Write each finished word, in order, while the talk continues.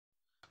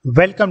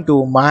Welcome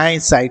to my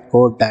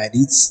Sitecore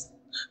Diaries,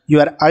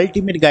 your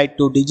ultimate guide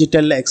to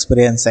digital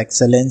experience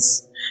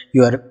excellence,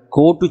 your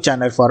go-to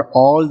channel for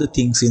all the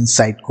things in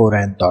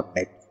Sitecore and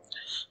 .NET.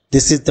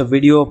 This is the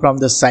video from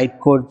the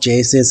Sitecore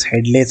JSS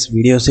Headless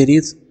video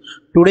series.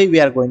 Today we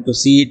are going to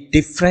see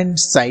different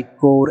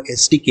Sitecore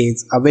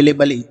SDKs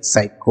available in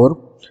Sitecore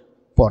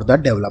for the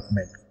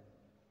development.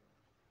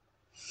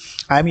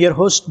 I am your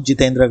host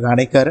Jitendra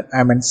Ghanekar. I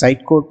am an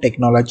Sitecore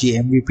Technology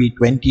MVP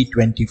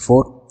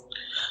 2024.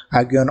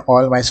 I've given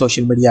all my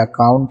social media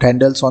account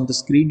handles on the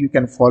screen. You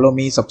can follow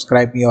me,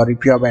 subscribe me, or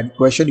if you have any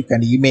question, you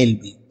can email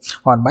me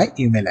on my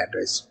email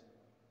address.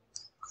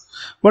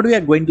 What we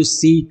are going to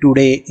see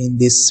today in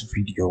this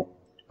video.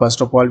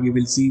 First of all, we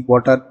will see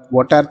what are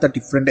the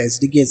different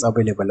SDKs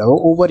available,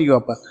 overview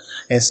of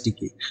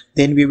SDK.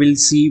 Then we will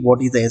see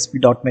what is the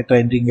ASP.NET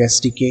Rendering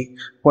SDK,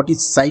 what is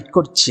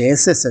Sitecore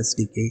JSS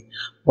SDK,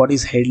 what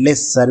is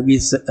Headless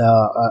Service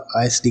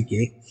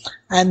SDK,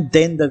 and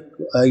then the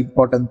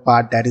important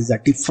part, that is the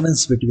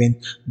difference between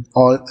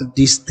all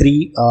these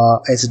three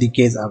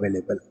SDKs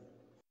available.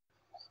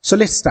 So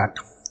let's start.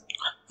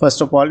 First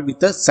of all,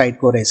 with the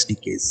Sitecore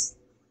SDKs.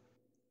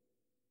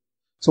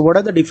 So what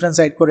are the different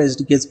Sitecore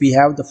SDKs we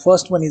have? The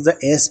first one is the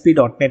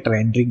ASP.NET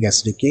Rendering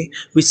SDK,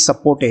 which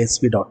support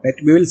ASP.NET.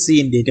 We will see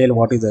in detail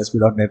what is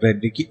ASP.NET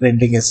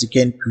Rendering SDK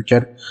in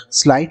future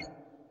slide.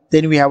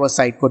 Then we have a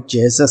Sitecore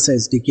JSS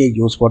SDK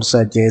used for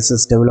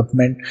JSS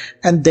development,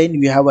 and then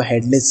we have a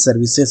Headless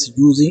Services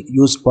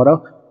used for a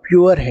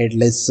pure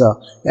headless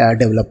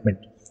development.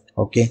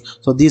 Okay,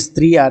 so these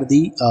three are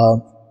the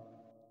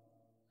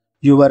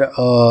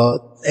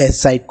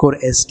Sitecore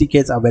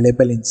SDKs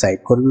available in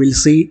Sitecore. We will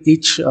see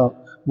each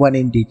one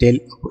in detail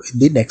in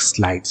the next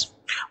slides.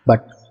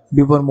 But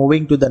before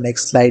moving to the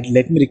next slide,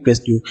 let me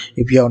request you,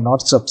 if you have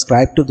not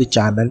subscribed to the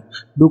channel,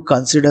 do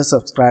consider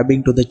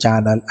subscribing to the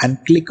channel and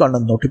click on the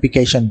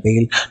notification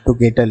bell to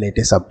get a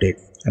latest update.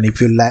 And if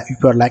you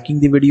are liking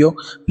the video,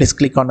 please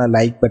click on a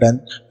like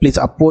button. Please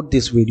upvote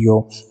this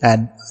video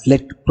and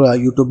let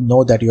YouTube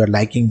know that you are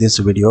liking this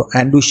video,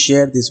 and do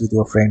share this with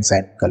your friends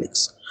and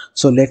colleagues.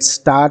 So let's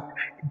start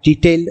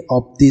detail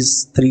of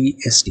these three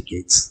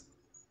SDKs.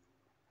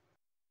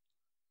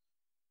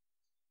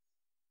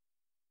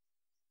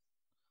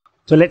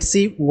 So let's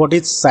see what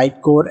is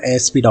Sitecore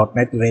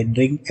ASP.NET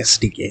Rendering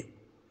SDK.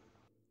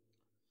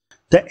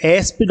 The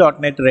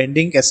ASP.NET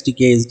Rendering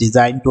SDK is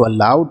designed to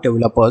allow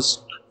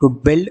developers to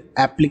build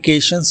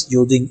applications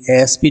using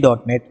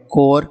ASP.NET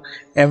Core,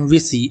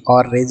 MVC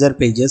or Razor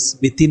pages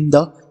within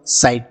the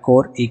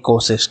Sitecore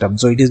ecosystem.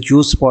 So it is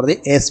used for the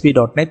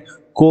ASP.NET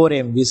Core,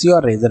 MVC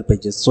or Razor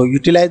pages. So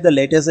utilize the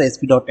latest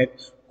ASP.NET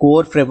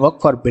Core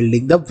framework for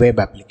building the web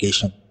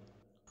application.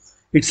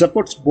 It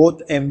supports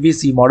both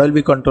MVC model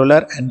view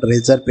controller and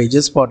Razor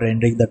pages for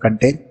rendering the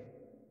content.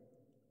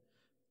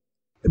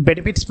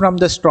 Benefits from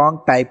the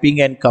strong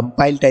typing and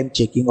compile time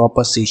checking of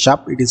a C#.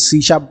 It is C#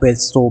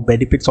 based, so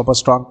benefits of a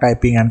strong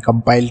typing and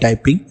compile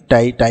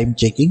time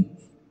checking.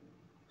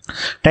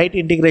 Tight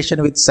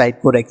integration with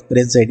Sitecore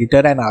Experience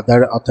Editor and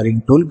other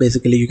authoring tool.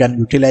 Basically, you can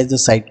utilize the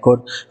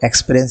Sitecore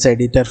Experience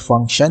Editor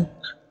function.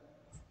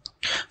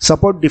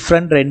 Support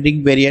different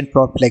rendering variant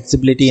for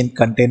flexibility in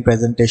content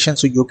presentation,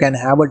 so you can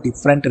have a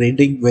different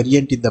rendering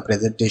variant in the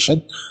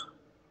presentation.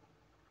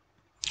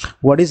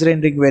 What is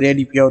rendering variant?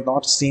 If you have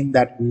not seen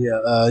that,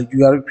 if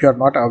you are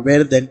not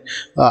aware, then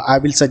I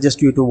will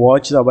suggest you to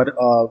watch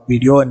our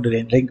video on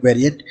rendering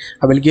variant.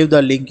 I will give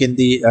the link in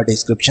the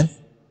description.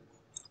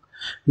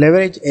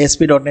 Leverage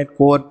ASP.NET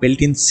Core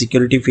built-in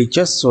security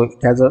features. So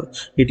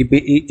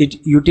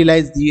it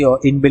utilizes the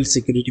inbuilt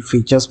security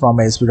features from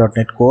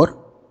ASP.NET Core.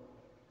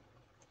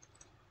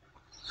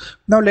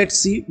 Now let's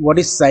see what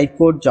is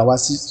Sitecore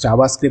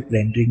JavaScript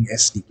Rendering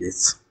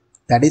SDKs,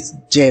 that is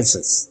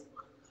JSS.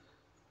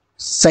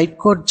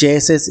 Sitecore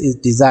JSS is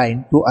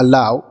designed to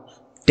allow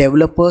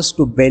developers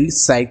to build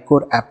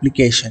Sitecore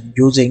application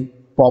using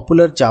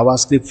popular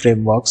JavaScript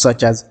frameworks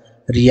such as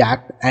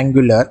React,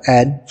 Angular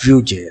and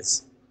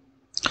Vue.js.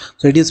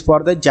 So it is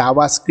for the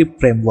JavaScript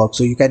framework,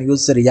 so you can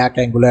use the React,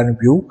 Angular and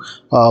Vue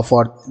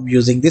for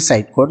using the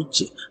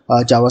Sitecore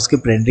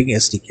JavaScript Rendering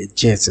SDK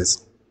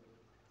JSS.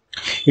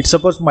 It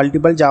supports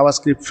multiple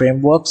JavaScript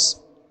frameworks,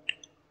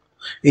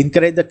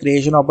 encourage the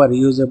creation of a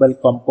reusable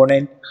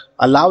component,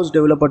 allows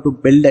developer to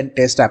build and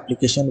test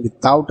application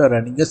without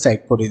running a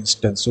Sitecore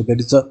instance. So there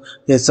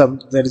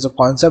is a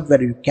concept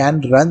where you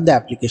can run the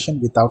application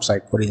without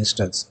Sitecore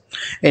instance.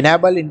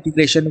 Enable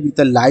integration with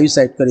a live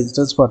Sitecore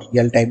instance for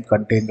real-time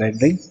content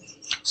rendering.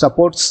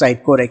 Supports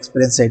Sitecore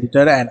Experience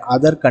Editor and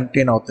other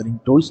content authoring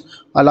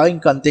tools,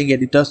 allowing content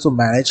editors to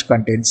manage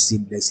content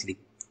seamlessly.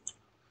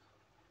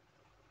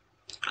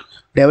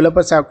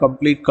 Developers have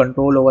complete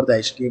control over the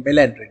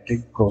HTML and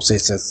rendering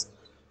processes.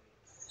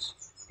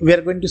 We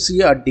are going to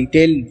see a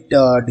detailed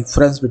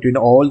difference between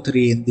all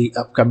three in the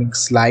upcoming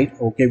slide.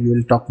 Okay, we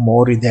will talk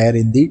more in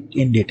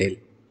detail.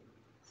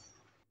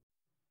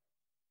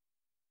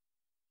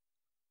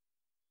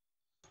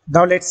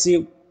 Now let's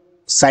see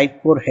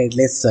Sitecore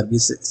Headless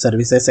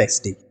Services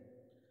SDK.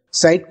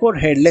 Sitecore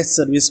Headless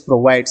Service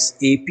provides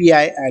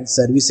API and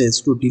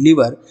services to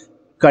deliver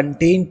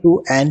content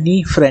to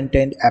any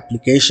front-end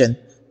application,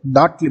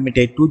 not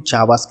limited to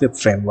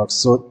JavaScript frameworks.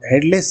 So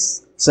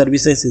Headless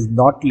Services is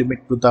not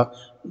limited to the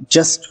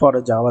just for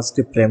a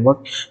JavaScript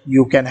framework.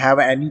 You can have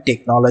any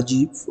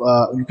technology,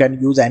 you can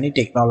use any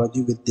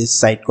technology with this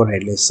Sitecore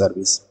Headless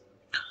Service.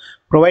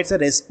 Provides a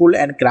RESTful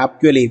and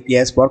GraphQL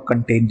APIs for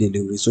content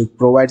delivery. So it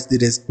provides the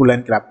RESTful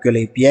and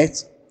GraphQL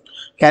APIs.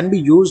 Can be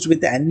used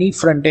with any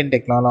front-end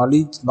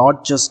technology,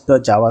 not just the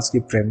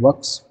JavaScript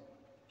frameworks.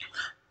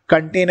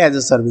 Content as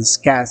a service,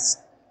 CaaS,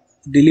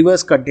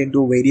 delivers content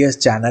to various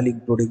channels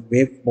including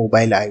web, mobile,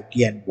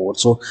 IoT and more.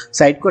 So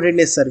Sitecore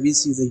Headless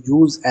Service is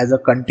used as a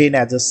content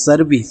as a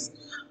service,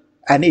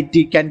 and it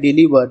can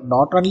deliver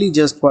not only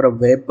just for a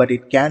web, but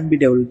it can be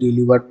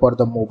delivered for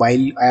the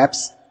mobile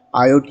apps,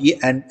 IoT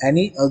and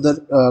any other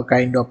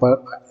kind of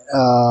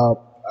a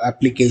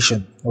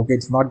application. Okay,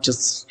 it's not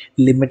just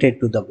limited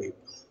to the web.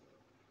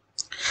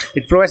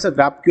 It provides a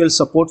GraphQL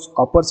support,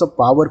 offers a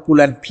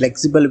powerful and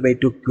flexible way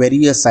to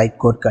query a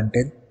Sitecore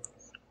content.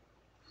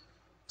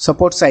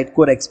 Supports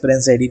Sitecore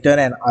Experience Editor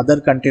and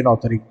other content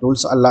authoring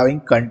tools,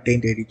 allowing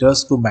content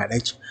editors to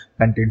manage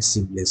content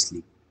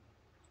seamlessly.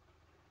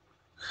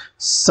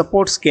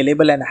 Supports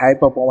scalable and high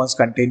performance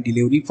content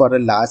delivery for a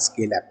large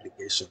scale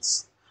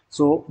applications.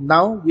 So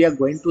now we are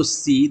going to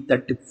see the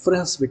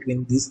difference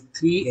between these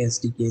three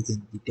SDKs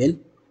in detail.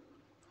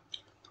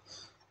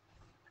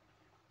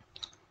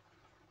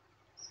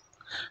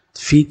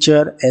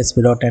 Feature,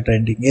 ASP.NET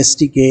Rendering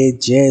SDK,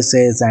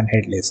 JSS and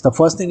Headless. The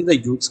first thing is the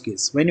use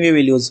case. When we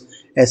will use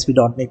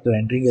ASP.NET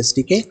Rendering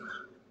SDK,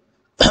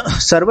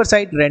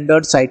 server-side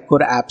rendered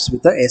Sitecore apps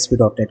with the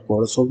ASP.NET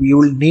Core. So we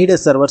will need a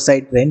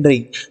server-side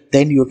rendering,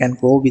 then you can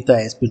go with the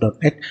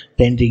ASP.NET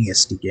Rendering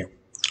SDK.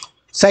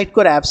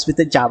 Sitecore apps with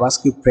a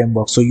JavaScript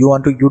framework. So you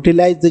want to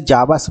utilize the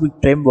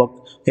JavaScript framework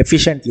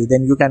efficiently,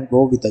 then you can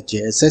go with the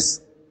JSS.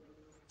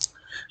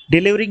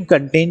 Delivering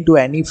content to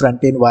any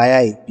front-end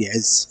via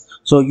APIs.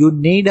 So you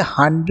need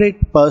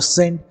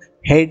 100%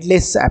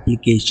 headless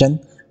application,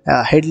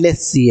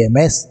 headless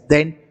CMS,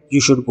 then you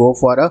should go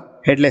for a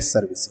headless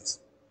services.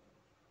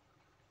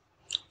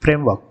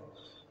 Framework.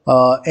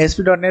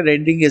 ASP.NET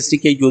Rendering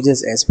SDK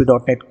uses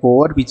ASP.NET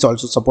Core, which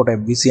also support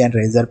MVC and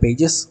Razor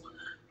pages.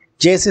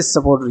 JSS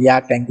support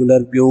React,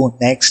 Angular, Vue,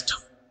 Next.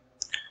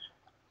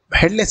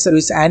 Headless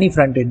service, any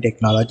front-end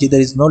technology.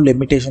 There is no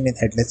limitation in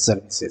headless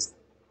services.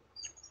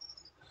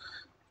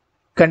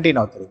 Content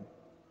authoring.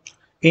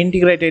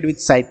 Integrated with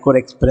Sitecore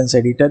Experience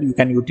Editor, you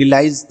can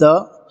utilize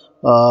the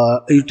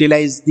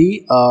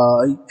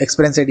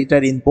Experience Editor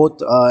in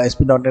both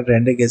ASP.NET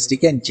Rendering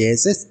SDK and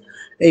JSS.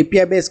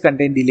 API-based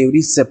content delivery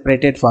is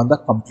separated from the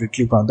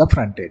completely from the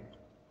front end.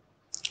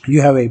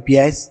 You have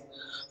APIs.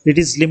 It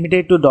is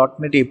limited to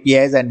 .NET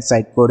APIs and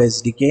Sitecore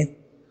SDK.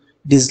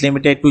 It is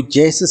limited to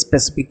JSS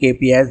specific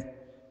APIs.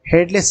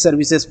 Headless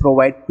services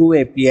provide two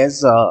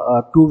APIs,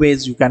 two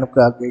ways you can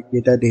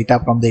get the data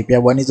from the API.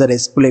 One is a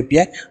RESTful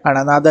API and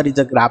another is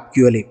a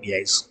GraphQL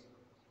APIs.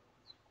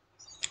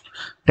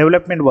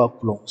 Development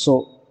workflow.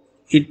 So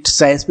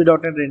it's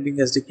ASP.NET Rendering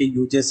SDK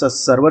uses a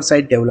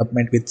server-side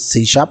development with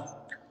C#.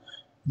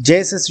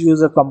 JSS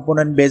uses a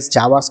component-based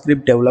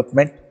JavaScript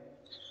development,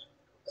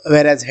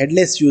 whereas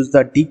Headless use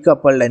the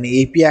decoupled and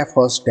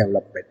API-first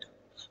development.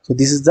 So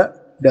this is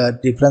the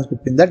difference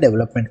between the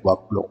development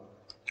workflow.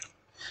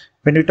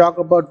 When we talk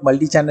about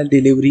multi-channel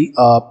delivery,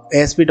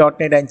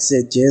 ASP.NET and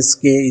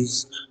JSK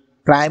is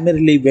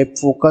primarily web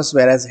focused,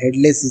 whereas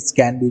Headless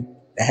can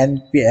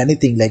be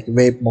anything like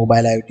web, mobile,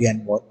 IoT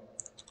and more.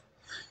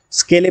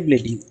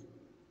 Scalability.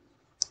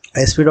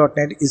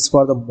 ASP.NET is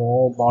for the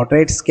more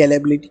moderate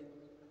scalability.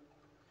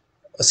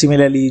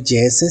 Similarly,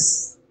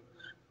 JSS.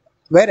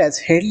 Whereas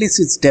Headless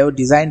is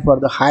designed for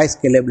the high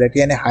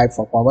scalability and a high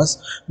performance.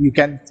 You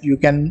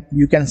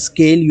can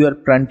scale your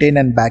front end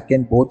and back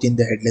end both in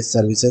the Headless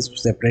services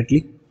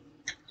separately.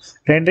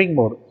 Rendering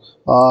mode.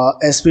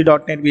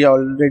 ASP.NET we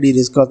already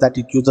discussed that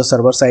it uses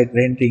server side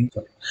rendering.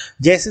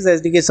 JSS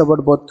SDK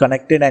support both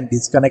connected and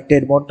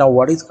disconnected mode. Now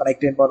what is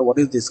connected mode, what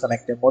is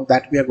disconnected mode,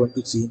 that we are going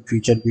to see in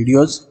future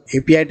videos.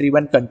 API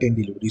driven content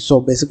delivery. So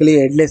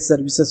basically Headless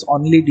services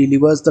only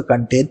delivers the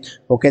content.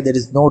 Okay, there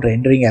is no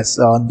rendering as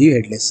on the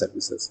Headless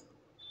services.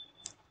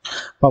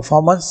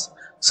 Performance.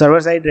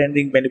 Server side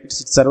rendering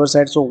benefits server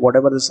side. So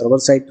whatever the server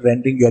side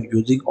rendering you are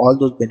using, all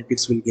those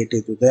benefits will get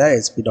into the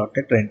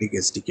ASP.NET Rendering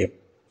SDK.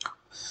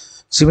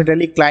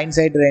 Similarly,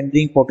 client-side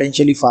rendering,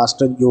 potentially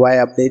faster UI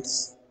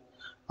updates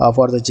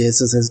for the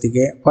JSS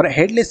SDK. For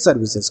headless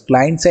services,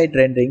 client-side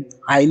rendering,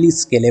 highly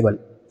scalable.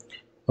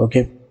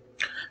 Okay.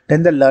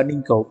 Then the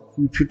learning curve.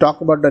 If you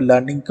talk about the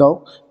learning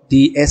curve,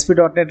 the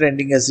ASP.NET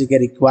Rendering SDK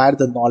require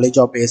the knowledge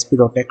of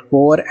ASP.NET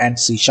Core and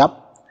C#.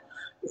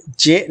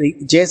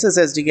 JSS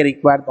SDK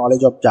require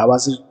knowledge of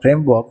JavaScript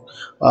framework.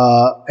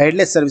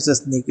 Headless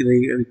services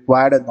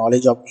require a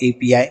knowledge of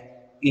API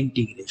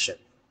integration.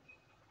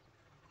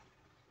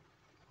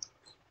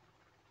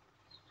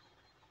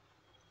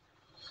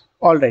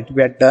 Alright,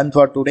 we are done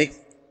for today.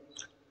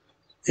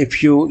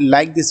 If you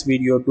like this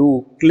video,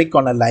 do click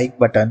on a like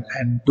button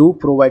and do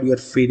provide your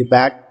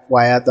feedback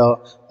via the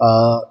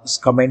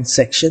comment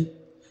section.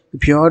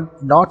 If you are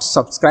not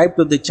subscribed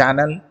to the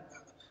channel,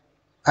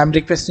 I'm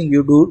requesting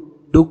you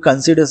do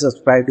consider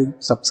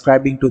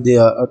subscribing to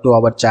the to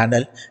our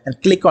channel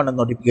and click on a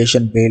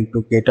notification bell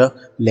to get a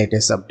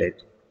latest update.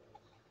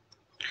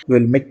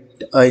 We'll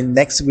meet in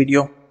next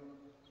video.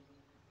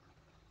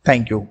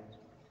 Thank you.